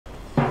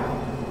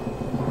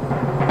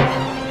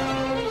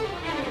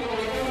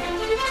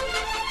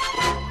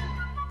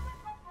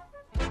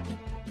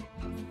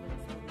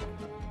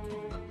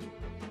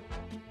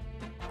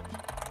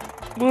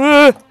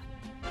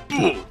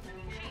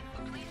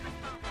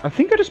I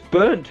think I just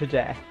burnt to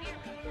death.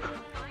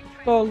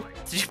 Oh.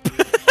 Did you...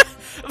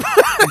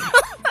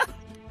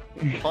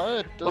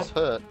 Fire does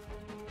hurt.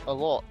 A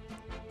lot.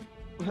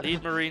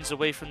 Lead Marines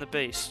away from the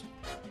base.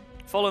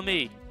 Follow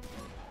me.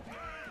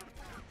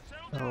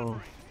 Oh.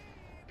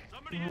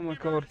 Oh my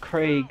god,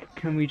 Craig,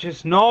 can we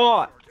just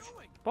not?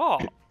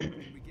 What?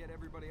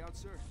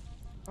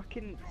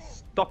 Fucking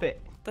stop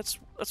it. That's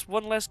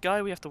one less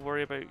guy we have to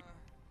worry about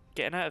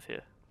getting out of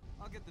here.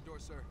 I'll get the door,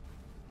 sir.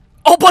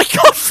 Oh my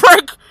god,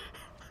 Frank!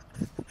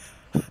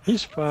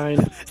 He's fine.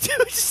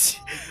 Dude,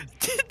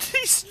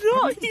 he's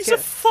not. He's a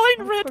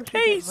fine red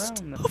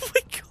paste. Oh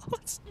my god,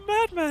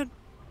 madman!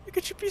 How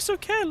could you be so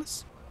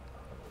careless?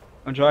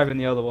 I'm driving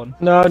the other one.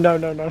 No.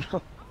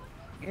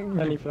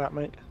 Any for that,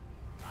 mate.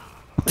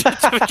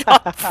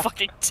 God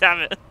fucking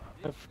damn it!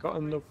 I've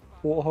gotten the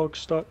warthog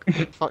stuck. What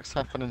the fuck's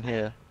happening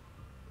here?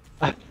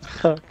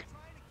 Fuck.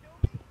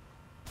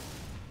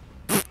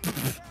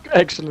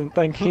 Excellent,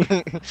 thank you.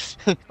 That's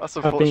I've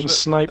been unfortunate.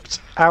 sniped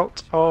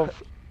out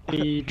of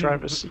the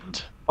driver's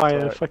seat by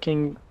a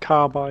fucking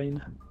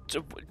carbine.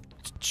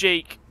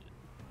 Jake,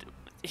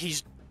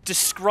 he's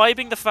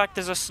describing the fact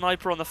there's a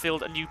sniper on the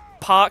field and you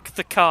park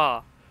the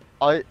car.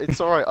 It's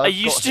alright. Are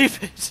you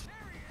stupid?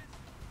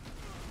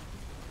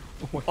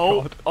 Oh my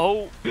god.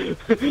 Oh.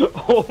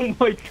 Oh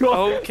my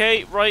god.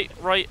 Okay, right.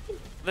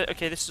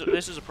 Okay, this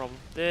is a problem.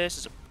 This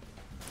is a.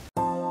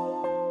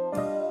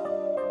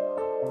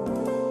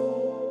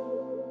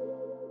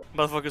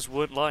 Motherfuckers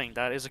weren't lying.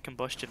 That is a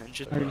combustion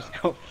engine. I just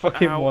got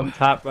fucking Ow. one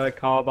tap by a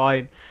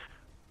carbine.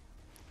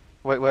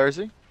 Wait, where is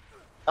he?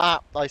 Ah,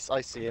 I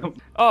see him.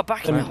 Oh,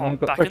 back in the I've hog.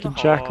 got Back in the Fucking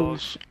hog.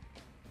 jackals.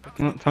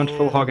 Time to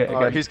full hog it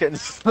Alright, again. who's getting?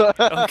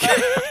 Okay.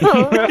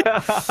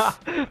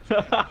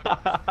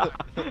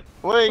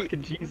 Wait,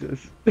 Fucking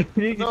Jesus. You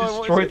need to No, I want to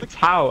destroy get the the-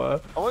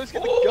 tower. I want to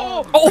get the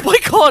gun. Oh my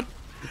god!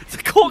 The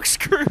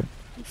corkscrew!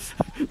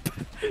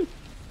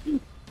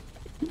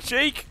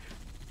 Jake!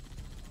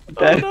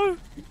 Dead. Oh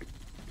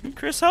no!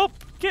 Chris, help!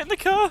 Get in the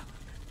car!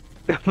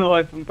 No,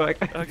 I'm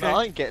back. Okay. No,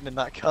 I ain't getting in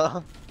that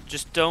car.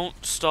 Just don't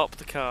stop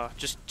the car.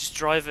 Just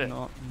drive it.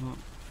 Not.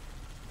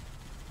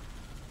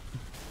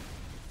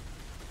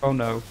 Oh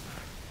no.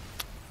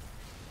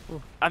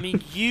 I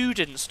mean, you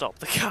didn't stop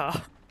the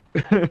car.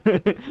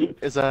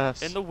 His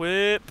ass. In the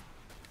whip.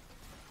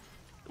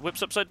 The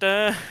whip's upside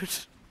down.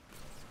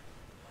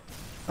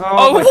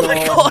 Oh, Oh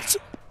my god!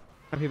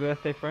 Happy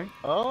birthday, Frank.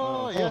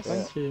 Oh, yes.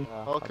 Thank you.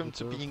 Welcome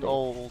to being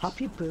old.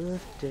 Happy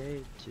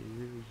birthday to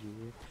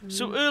you.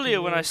 So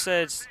earlier when I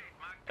said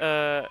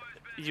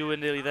you were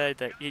nearly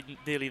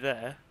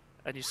there,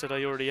 and you said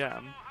I already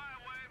am,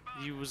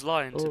 you was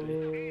lying to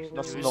me.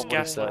 That's It was not what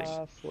he said.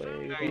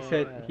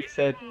 gaslighting. He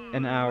said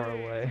an hour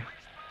away.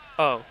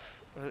 Oh,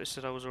 I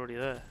said I was already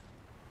there.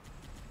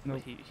 No.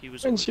 But he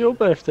was. When's already your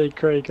there. birthday,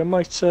 Craig? I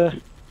might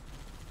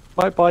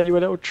buy you a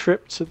little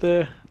trip to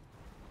the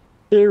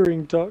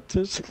hearing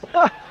doctors.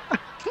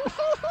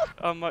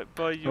 I might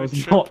buy you I a was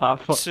trip not that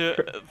far.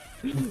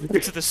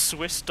 to the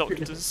Swiss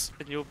doctors,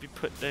 and you'll be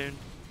put down.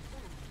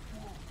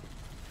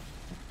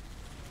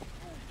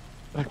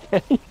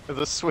 Okay. Are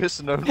the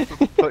Swiss known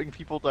for putting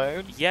people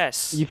down?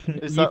 Yes.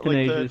 Is that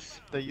like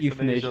the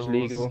Euthanasia is laws?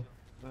 legal.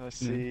 I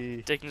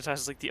see. Dignitas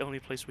is like the only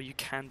place where you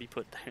can be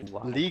put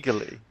down.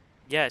 Legally?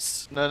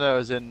 Yes. No,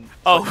 as in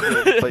Oh. like, the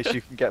only place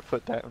you can get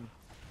put down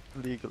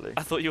legally.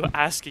 I thought you were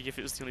asking if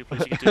it was the only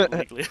place you could do it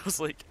legally. I was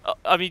like,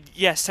 I mean,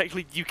 yes,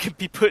 technically you can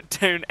be put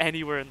down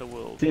anywhere in the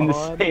world. In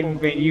the same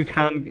way, you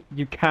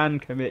can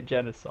commit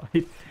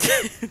genocide.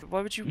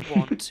 Why would you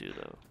want to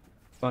though?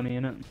 Funny,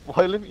 innit?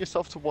 Why limit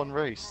yourself to one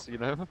race? You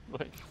know,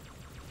 like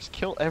just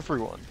kill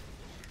everyone.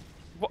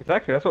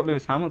 Exactly, that's what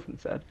Lewis Hamilton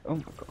said. Oh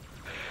my god.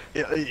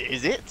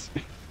 Is it?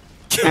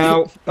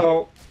 Ow!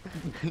 Oh.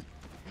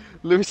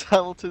 Lewis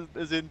Hamilton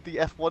is in the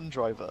F1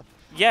 driver.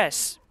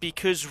 Yes,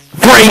 because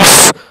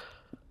race.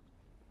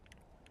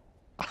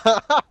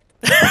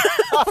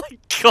 Oh my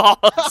god!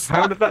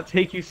 How did that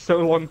take you so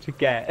long to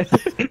get?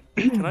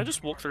 Can I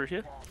just walk through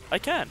here? I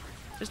can.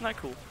 Isn't that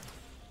cool?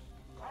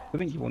 I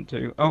think you want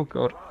to. Oh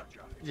god.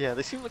 Yeah,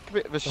 they seem like a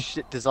bit of a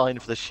shit design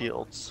for the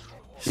shields.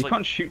 It's You like,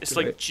 can't shoot It's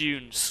through like it.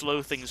 June.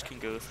 Slow things can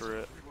go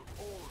through it.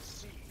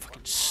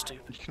 Fucking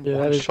stupid. You can Yeah,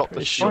 that is one-shot the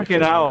pretty shield.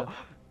 Fucking hell!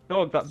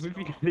 Dog, that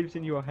movie lives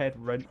in your head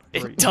rent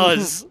free. It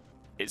does.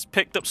 It's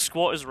picked up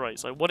squatters'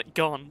 rights. I want it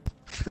gone.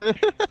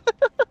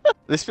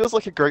 This feels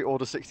like a great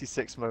Order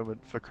 66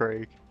 moment for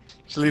Craig.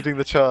 Just leading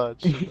the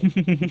charge.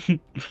 Remember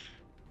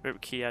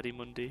Kiadi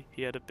Mundi?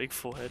 He had a big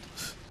forehead.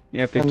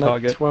 Yeah, big And like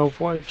target. 12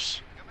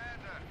 wives.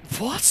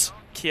 What?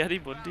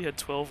 Kiadi Mundi had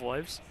 12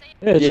 wives?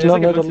 Yeah, did Yeah, you not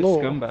like know a the massive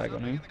law? scumbag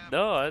on him.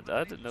 No, I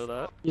didn't know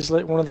that. He's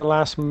like one of the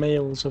last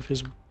males of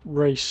his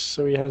race,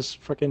 so he has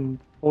fucking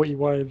 40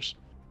 wives.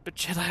 But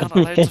Jedi aren't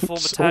allowed to form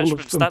It's all of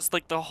attachments. them. That's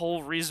like the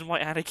whole reason why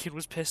Anakin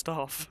was pissed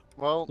off.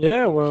 Well,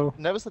 Yeah, well.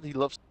 never said he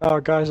loves.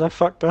 Oh, guys, I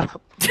fucked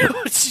up.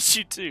 What did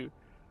you do?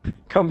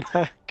 Come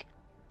back.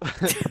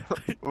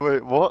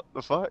 Wait, what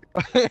the fuck?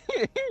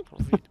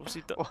 What's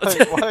he done?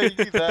 Why are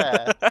you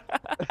there?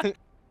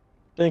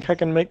 Think I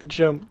can make the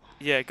jump.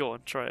 Yeah, go on,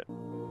 try it.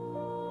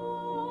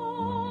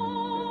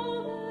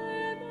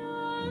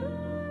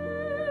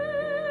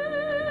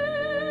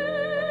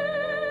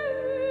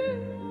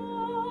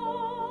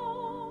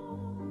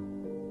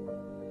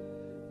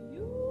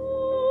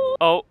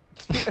 Oh.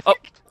 Oh.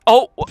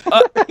 Oh.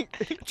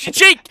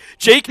 Jake!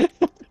 Jake!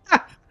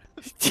 That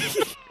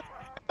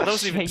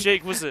wasn't even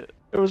Jake, was it?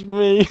 It was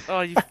me.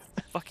 Oh, you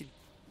fucking.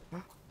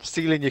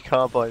 Stealing your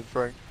carbine,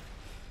 Frank.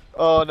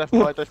 Oh, never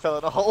mind, I fell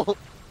in a hole.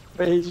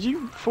 Wait, did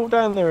you fall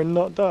down there and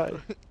not die?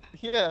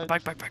 Yeah,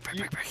 Back.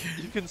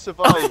 you can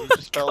survive, you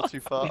just fell too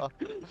far.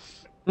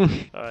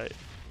 Alright.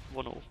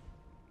 1-0.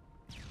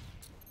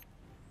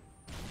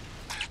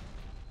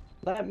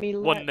 Let me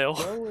 1-0.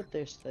 go with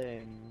this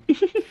thing.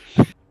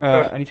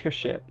 I need to go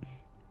shit.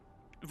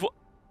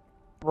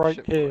 Right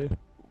Shit, here.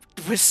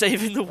 We're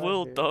saving the Right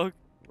world, here. dog.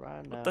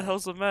 Right What the now,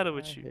 hell's the matter right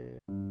with you? here.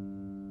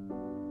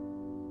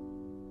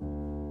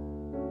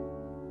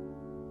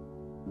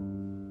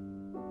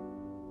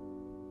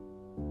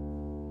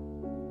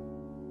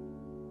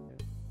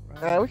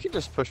 Nah, we can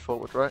just push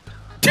forward, right?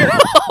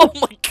 Oh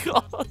my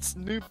god!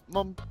 New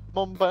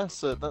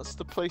Mombasa, that's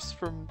the place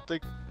from the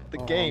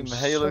Oh, game, I'm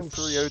Halo so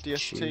 3 ODST.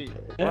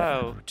 stupid. Yeah.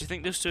 Wow, do you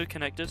think those two are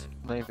connected?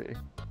 Maybe.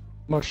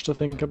 Much to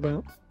think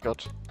about.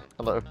 God.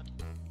 Hello.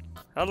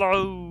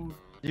 Hello!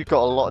 You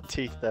got a lot of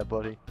teeth there,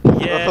 buddy.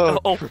 Yeah,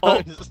 oh.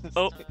 Christ.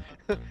 oh.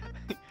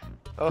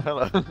 Oh,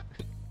 hello.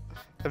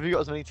 Have you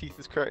got as many teeth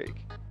as Craig?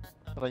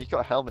 Oh, no, you've got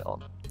a helmet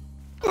on.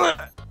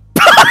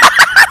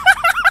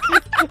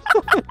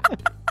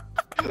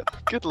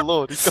 Good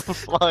lord, he's gone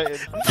flying.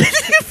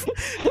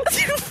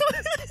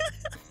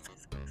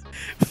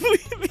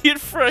 Me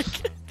and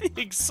Frank at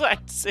the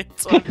exact same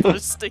time for a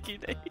sticky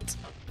nade.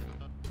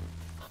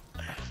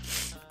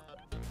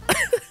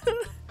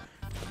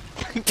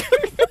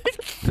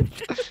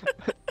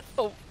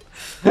 Oh,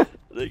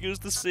 there goes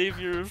the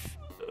savior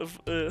of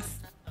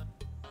Earth.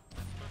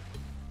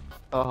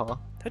 Uh-huh.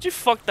 How'd you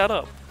fuck that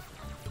up?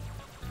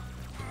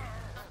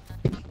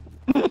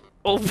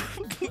 Oh.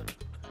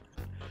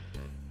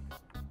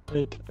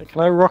 Wait,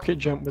 can I rocket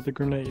jump with the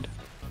grenade?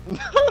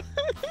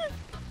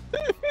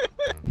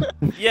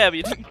 Yeah, but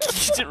you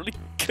didn't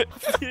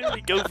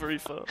really go very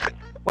far.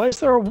 Why is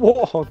there a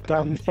warthog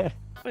down there?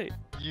 Wait.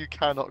 You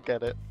cannot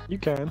get it. You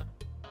can.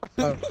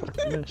 Oh,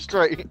 I missed.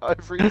 Straight, I've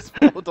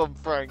respawned on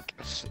Frank.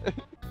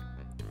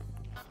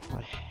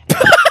 I hate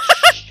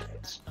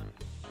shit.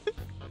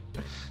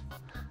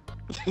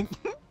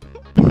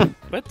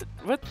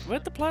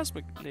 Where'd the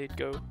plasma nade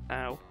go?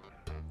 Ow.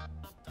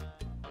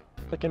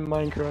 Like in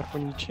Minecraft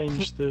when you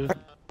change the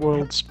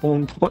world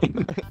spawn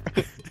point.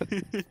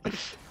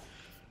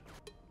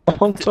 I'm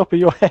on top of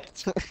your head.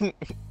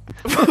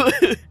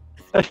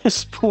 I just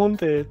spawned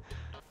here.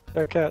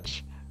 No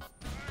catch.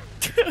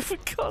 For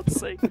God's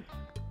sake.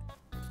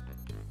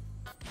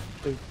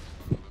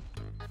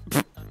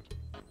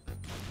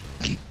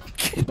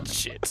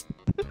 Shit.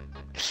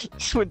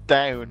 Just went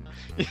down.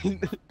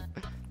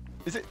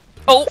 Is it?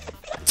 Oh!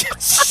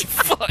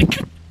 Fuck!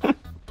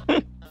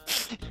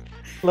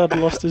 Lad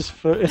lost his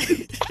foot.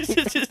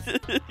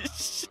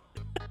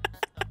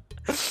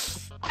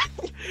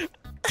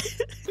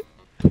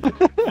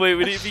 Wait,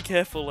 we need to be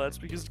careful, lads,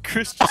 because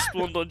Chris just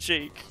spawned on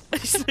Jake.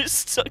 He's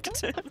just stuck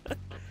down there.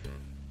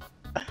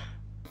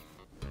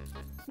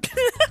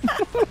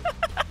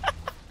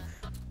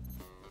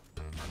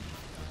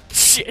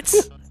 Shit!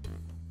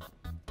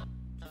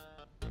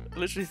 I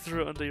literally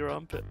threw it under your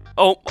armpit.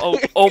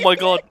 Oh my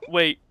god,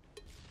 wait.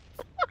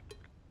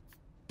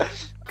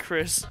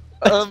 Chris.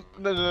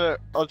 No.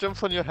 I'll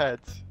jump on your head,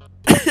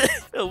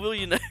 Oh, will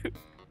you know?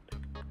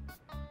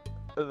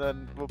 and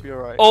then we'll be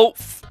alright. Oh!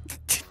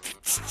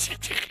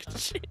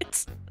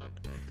 Shit.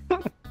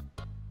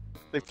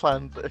 They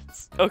planned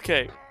this.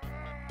 Okay.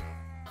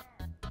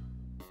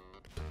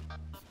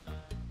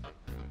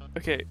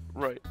 Okay,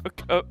 right.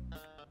 Okay, oh.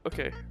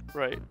 Okay,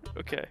 right.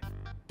 Okay.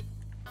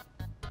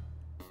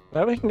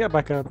 Now we can get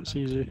back up, it's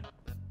easy.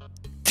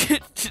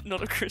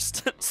 Not a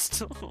Kristen,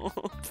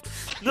 stop.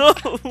 No!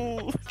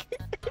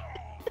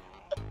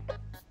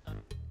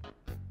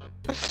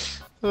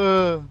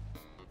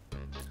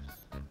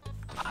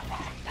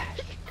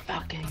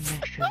 Fucking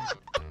mission.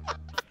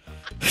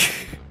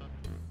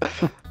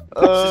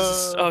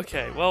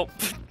 Okay, well.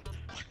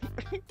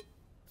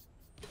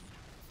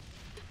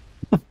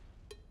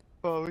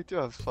 Oh, we do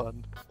have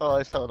fun. Oh,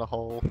 I fell in a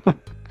hole.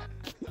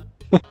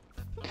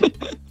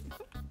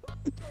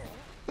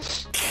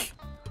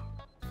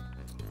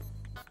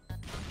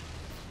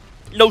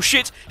 No,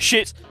 shit!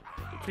 Shit!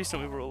 Please tell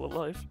me we're all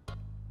alive.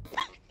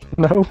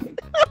 No.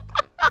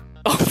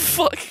 Oh,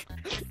 fuck!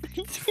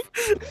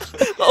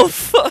 Oh,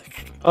 fuck!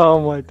 Oh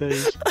my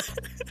days.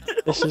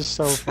 This is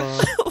so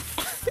far. Oh,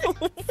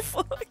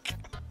 fuck!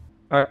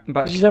 Alright, I'm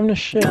back. She's having a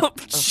shit. Oh,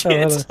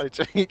 shit! Hi,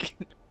 Jake.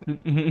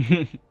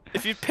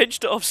 If you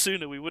pinched it off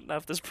sooner, we wouldn't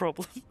have this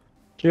problem.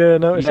 Do you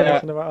notice Yeah.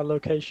 anything about our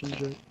location,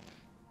 Jake?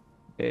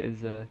 It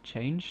is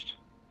changed.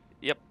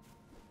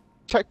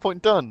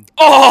 Checkpoint done.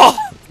 Oh!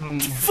 Oh my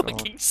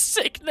Fucking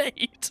sick,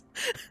 Nate!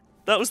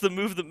 That was the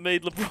move that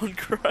made LeBron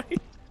cry.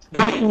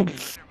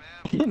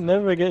 It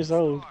never gets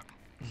old.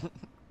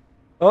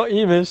 Oh,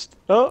 you missed.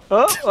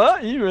 Oh,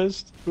 you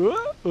missed.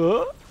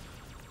 Oh.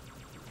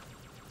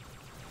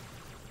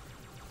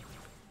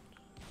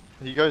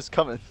 Are you guys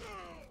coming?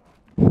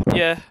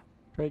 Yeah.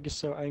 Craig is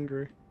so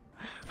angry.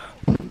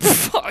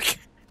 Fuck.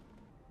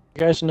 You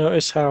guys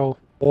notice how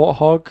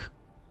Warthog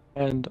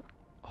and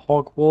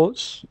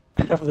Hogwarts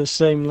have the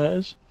same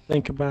letters?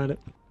 Think about it.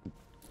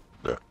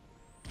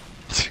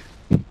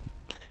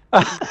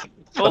 Oh.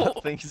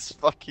 That thing's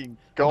fucking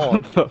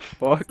gone. What the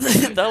fuck?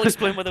 That'll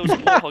explain why there was a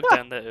warthog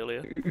down there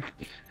earlier.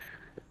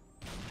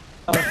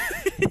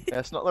 Yeah,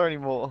 it's not there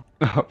anymore.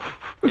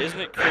 Isn't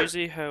it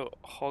crazy how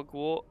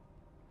Hogwarts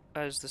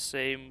has the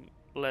same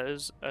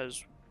letters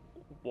as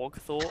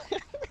Wogthorpe?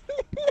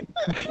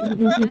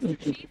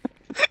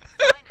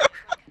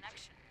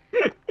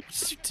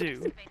 What's you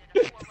do?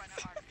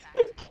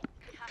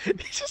 He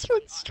just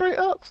went straight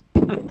up.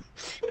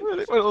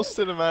 It went all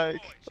cinematic.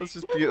 That's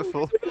just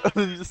beautiful. And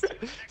then you just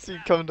see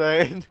him come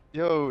down.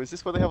 Yo, is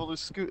this where they have all those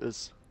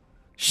scooters?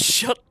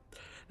 Shut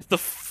the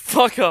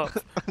fuck up!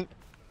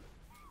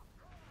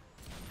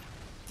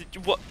 Did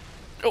you what?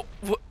 Oh,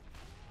 what?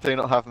 They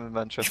not have them in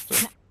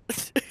Manchester.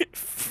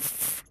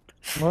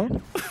 What?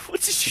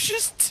 What did you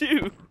just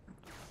do?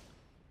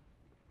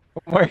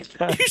 Where's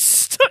that? You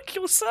stuck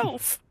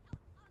yourself.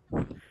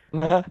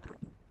 Nah.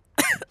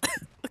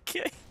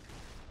 Okay.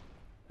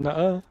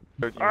 Nuh-uh.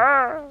 Don't you?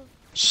 Ah.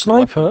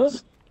 Sniper?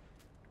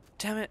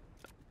 Damn it.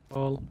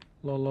 Lol.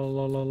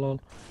 Lol.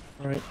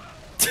 Alright.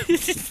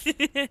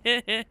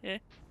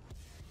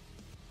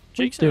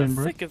 Jake's doing, in the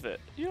bro? thick of it.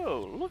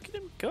 Yo, look at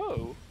him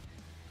go.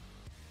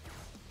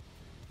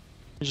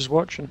 You're just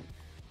watching.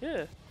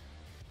 Yeah.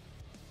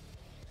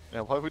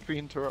 Yeah, why would we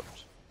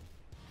interrupt?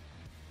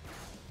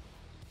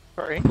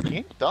 Sorry, you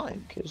ain't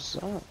dying. Cause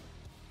that.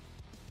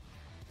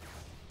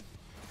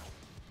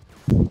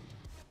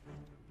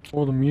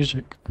 All the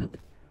music.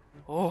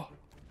 Oh.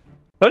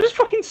 I just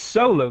fucking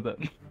solo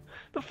them.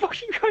 The fuck are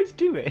you guys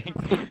doing?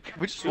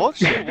 We just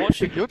watched it.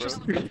 Watching, You're bro.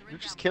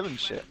 just killing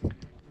shit.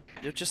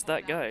 You're just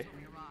that guy.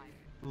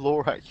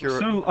 Lore accurate.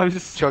 So, I was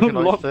just so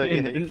Juggerknight locked in, 38.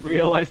 I didn't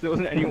realise there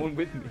wasn't anyone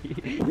with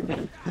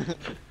me.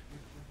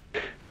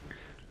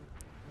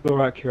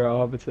 More accurate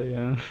arbiter,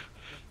 yeah.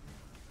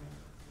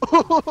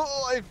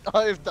 Oh,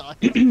 I've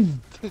died.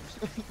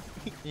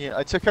 Yeah,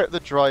 I took out the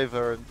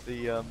driver and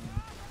the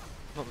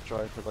not the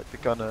driver, like the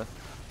gunner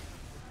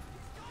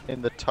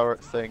in the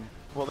turret thing.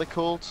 What are they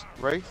called?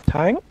 Wraith?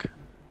 Tank?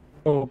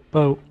 Or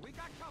boat?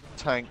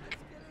 Tank.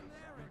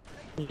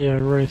 Yeah,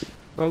 Wraith.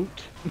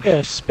 Boat.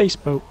 Yeah, space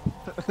boat.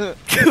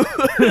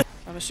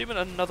 I'm assuming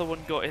another one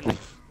got in the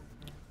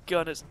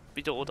gun as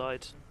Beetle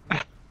died.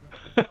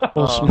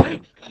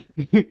 Awesome.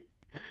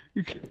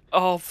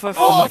 Oh, for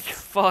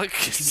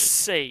fuck's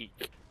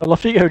sake. I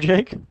love you, go,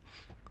 Jake.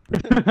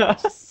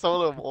 Just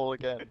solo them all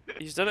again.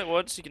 He's done it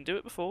once, he can do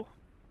it before.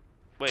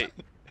 Wait.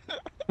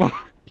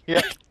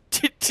 Yeah.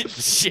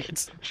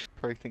 Shit.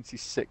 Craig thinks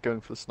he's sick going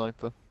for the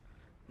sniper.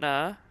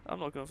 Nah, I'm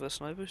not going for the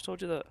sniper, who's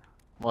told you that?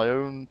 My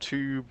own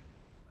two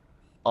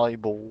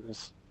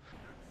eyeballs.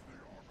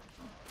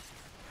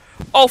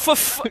 Oh, for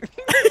fu-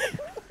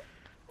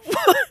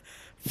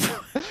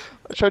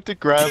 I tried to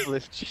grab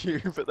lift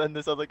you, but then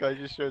this other guy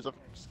just shows up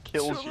and just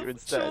kills you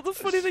instead. So the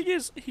funny thing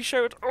is, he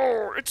shouted,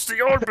 "Oh, it's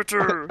the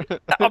Arbiter!"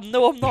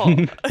 No, I'm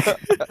not.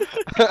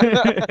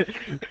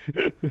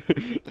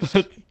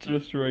 That's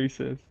just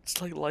racist.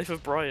 It's like Life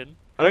of Brian.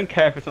 I don't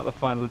care if it's not the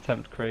final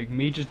attempt, Craig.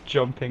 Me just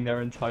jumping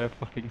their entire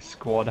fucking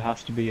squad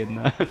has to be in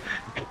there.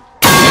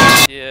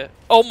 Yeah.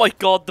 Oh my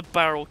god, the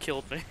barrel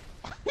killed me.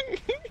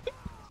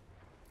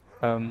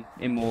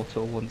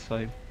 Immortal once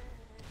I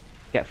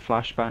get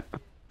flashback.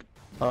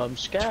 I'm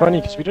scared. It's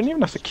funny because we don't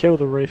even have to kill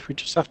the Wraith, we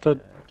just have to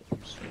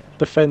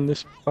defend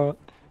this part.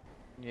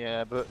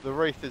 Yeah, but the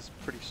Wraith is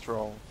pretty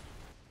strong.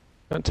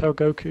 Don't tell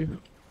Goku.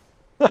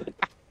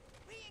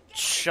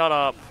 Shut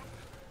up.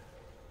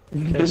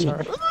 Okay,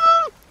 sorry.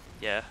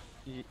 Yeah.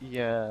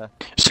 Yeah.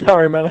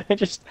 Sorry, man. I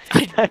just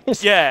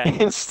Yeah.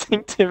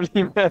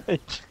 instinctively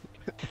managed.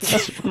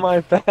 That's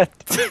my bad.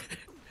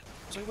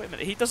 So wait a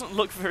minute, he doesn't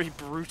look very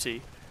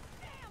broody.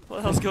 What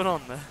the hell's going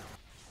on there?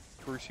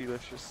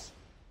 Brucey-licious.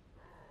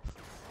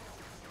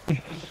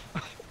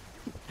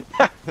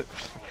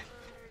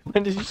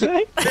 When did you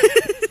say?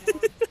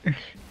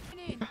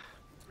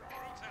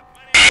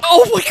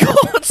 Oh my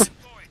god!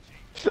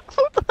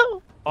 What the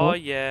hell? Oh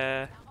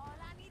yeah.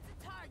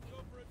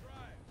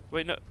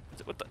 Wait, no.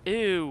 What the?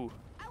 Ew.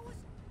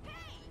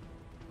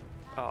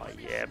 Oh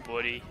yeah,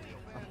 buddy.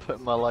 I'm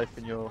putting my life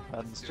in your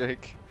hands,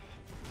 Jake.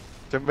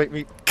 Don't make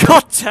me.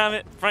 God damn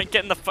it! Frank,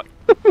 get in the fuck.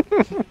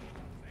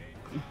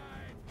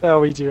 Oh,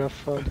 we do have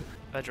fun.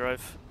 I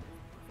drive.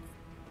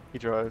 He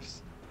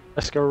drives.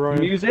 Let's go, Ryan.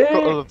 Music!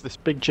 Got all of this.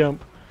 Big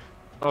jump.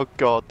 Oh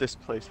god, this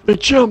place. Big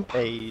jump!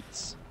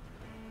 AIDS.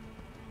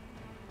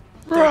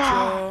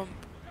 Jump.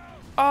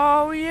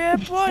 Oh yeah,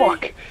 buddy.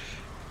 Fuck!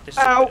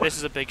 This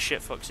is a big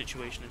shit fuck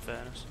situation. In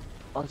fairness,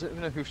 I don't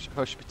even know who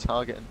I should be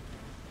targeting.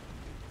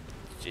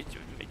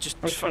 just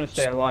I was trying to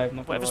stay alive,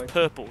 not gonna whatever's lie.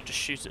 purple, just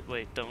shoot it.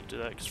 Wait, don't do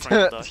that because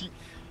Frank will die.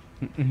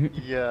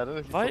 Yeah, I don't know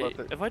if you thought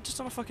that. Have I just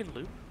done a fucking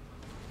loop?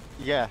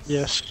 Yes.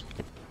 Yes.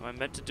 Am I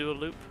meant to do a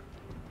loop?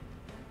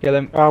 Get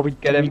him. We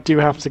Get him. do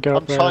have to go I'm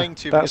up there. trying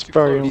to, That's because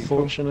people very are evil.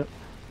 unfortunate.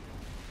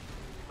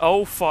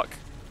 Oh fuck.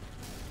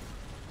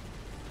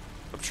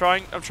 I'm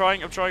trying.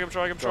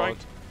 God,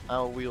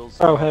 our wheels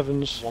Oh are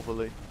heavens.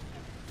 wobbly.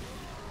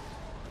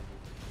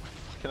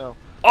 Fucking hell.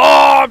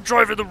 Oh, I'm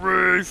driving the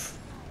roof.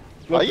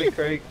 Are you?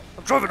 Craig?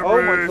 I'm driving the Oh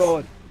roof. my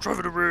god. I'm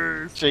driving the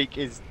roof. Jake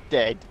is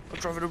dead. I'm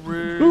driving the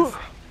roof.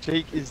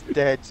 Jake is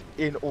dead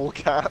in all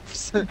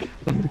caps. I'm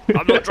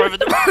not driving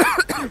the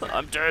roof.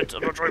 I'm dead.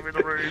 I'm not driving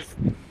the roof.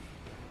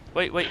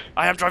 Wait.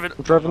 I am driving.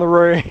 I'm driving the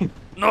rain.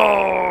 No!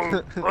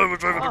 I was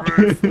driving the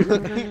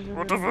roof.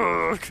 What the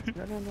fuck?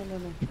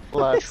 No.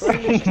 Lads.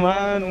 Trains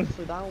Man. turn off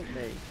without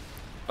me.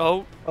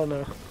 Oh, Oh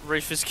no.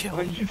 Rafe is Are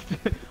killed.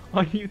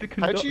 you the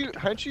conductor?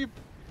 How do you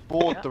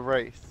board the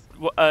wraith?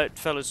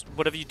 Fellas,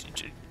 whatever you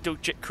do,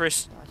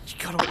 Chris, you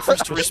gotta wait for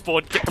us to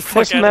respawn. Get the fuck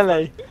First out.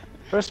 melee.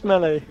 First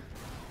melee.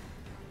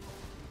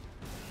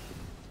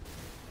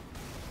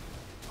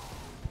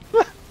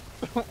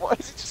 Why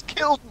has he just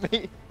killed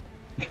me?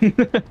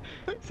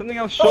 Something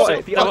else shot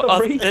it. The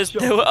other race shot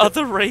There were it.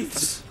 other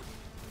wraiths.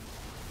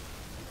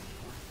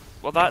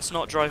 Well, that's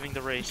not driving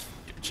the wraith.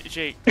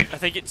 Jake, I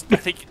think it's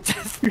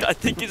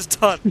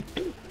done.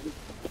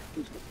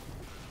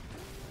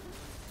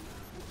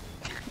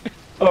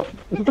 Oh,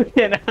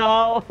 fucking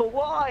hell!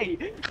 Why?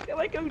 Can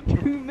I go 2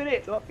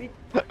 minutes? I'll be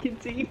fucking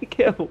team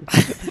killed.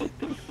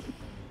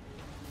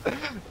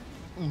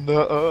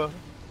 No.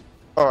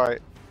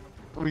 Alright.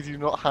 We do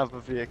not have a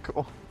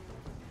vehicle.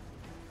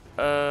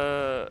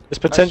 There's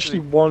potentially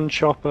Actually- one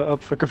chopper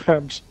up for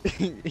grabs.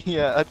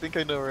 Yeah, I think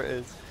I know where it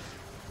is.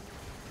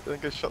 I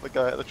think I shot the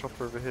guy at the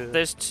chopper over here.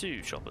 There's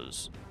 2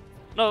 choppers.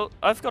 No,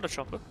 I've got a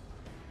chopper.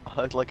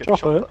 I'd like a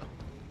Chopper? chopper.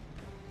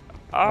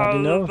 How do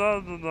you know?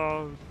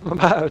 No. I'm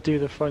about to do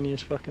the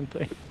funniest fucking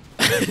thing.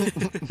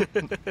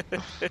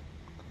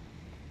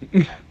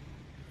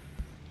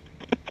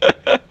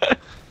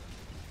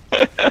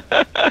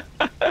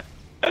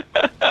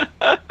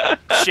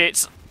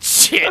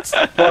 Shit.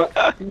 Fuck.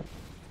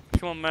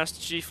 Come on, Master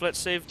Chief, let's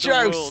save the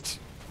Joust! world.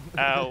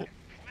 Ow.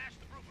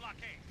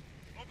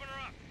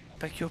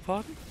 Beg your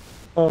pardon?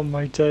 Oh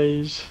my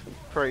days.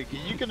 Craig,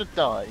 are you gonna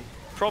die?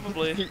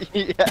 Probably.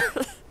 Yeah.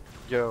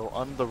 Yo,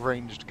 I'm the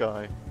ranged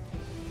guy.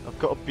 I've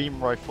got a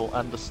beam rifle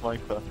and a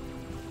sniper.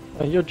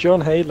 You're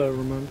John Halo,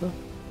 remember?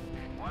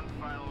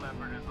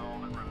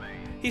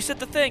 He said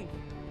the thing.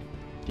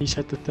 He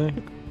said the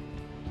thing.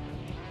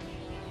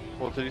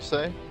 What did he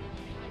say?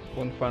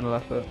 One final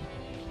effort.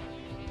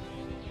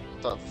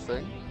 That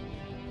thing?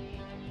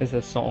 Is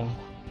a song.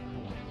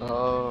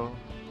 Oh.